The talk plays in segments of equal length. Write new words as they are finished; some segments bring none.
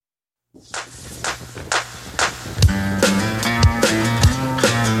I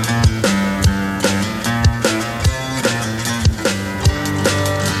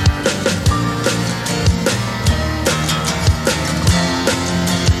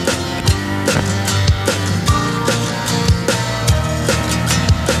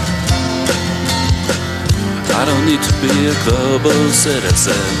don't need to be a global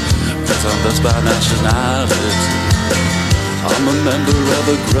citizen, cause I'm blessed by nationality. I'm a member of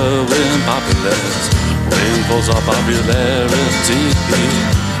a growing populace, rainfalls of popularity.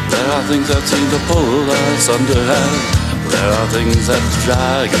 There are things that seem to pull us underhand, there are things that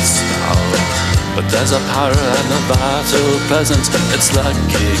drag us down. But there's a power and a vital presence, it's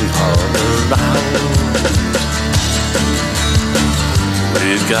lurking all around.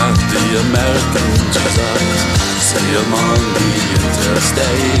 We've got the American Jesus, say among the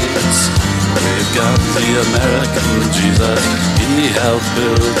interstates. We've got the American Jesus, he helped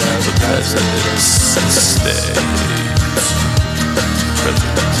build the president's estate.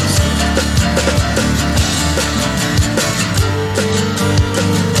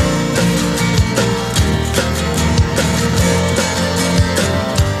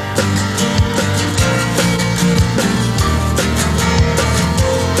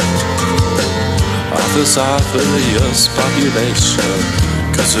 Decide for the US population,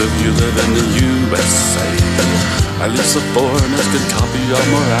 cause if you live in the USA, at least the foreigners can copy your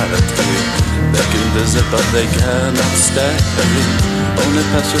morality. They can visit but they cannot stay. Only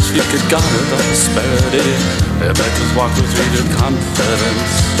pastors speak a God of prosperity. Americans walk with freedom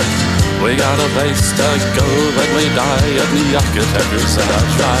confidence. We got a place to go when we die, and the architects that I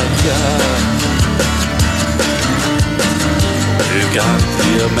try, yeah. We've got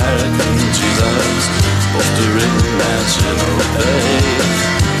the American Jesus, bolstering national faith.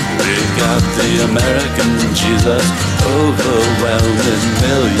 We've got the American Jesus, overwhelming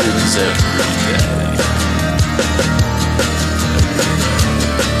millions every day.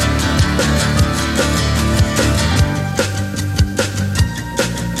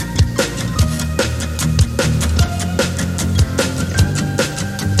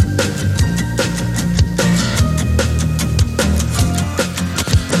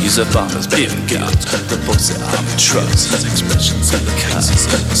 He's a farmer's being guilt, the voice of army trucks, his expressions in the cars, the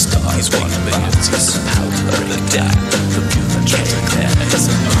stars, 1 million, he's the power of the deck, the human train,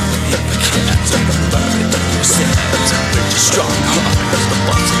 he's a man, he can't, the body, the sands, the strong heart, the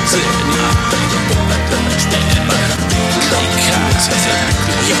buttons in, the bullet, the understand, the cats, he's a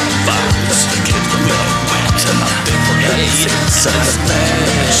young virus, get the real wet, and I've been for inside man.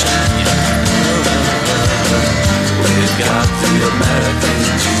 We've got the American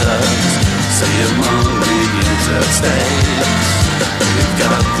Jesus, say among the interstates. We've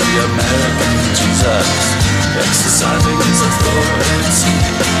got the American Jesus, exercising his authority.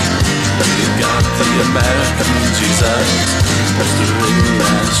 We've got the American Jesus, bolstering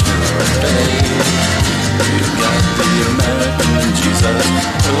national faith. We've got the American Jesus,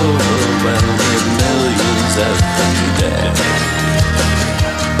 overwhelming millions every day.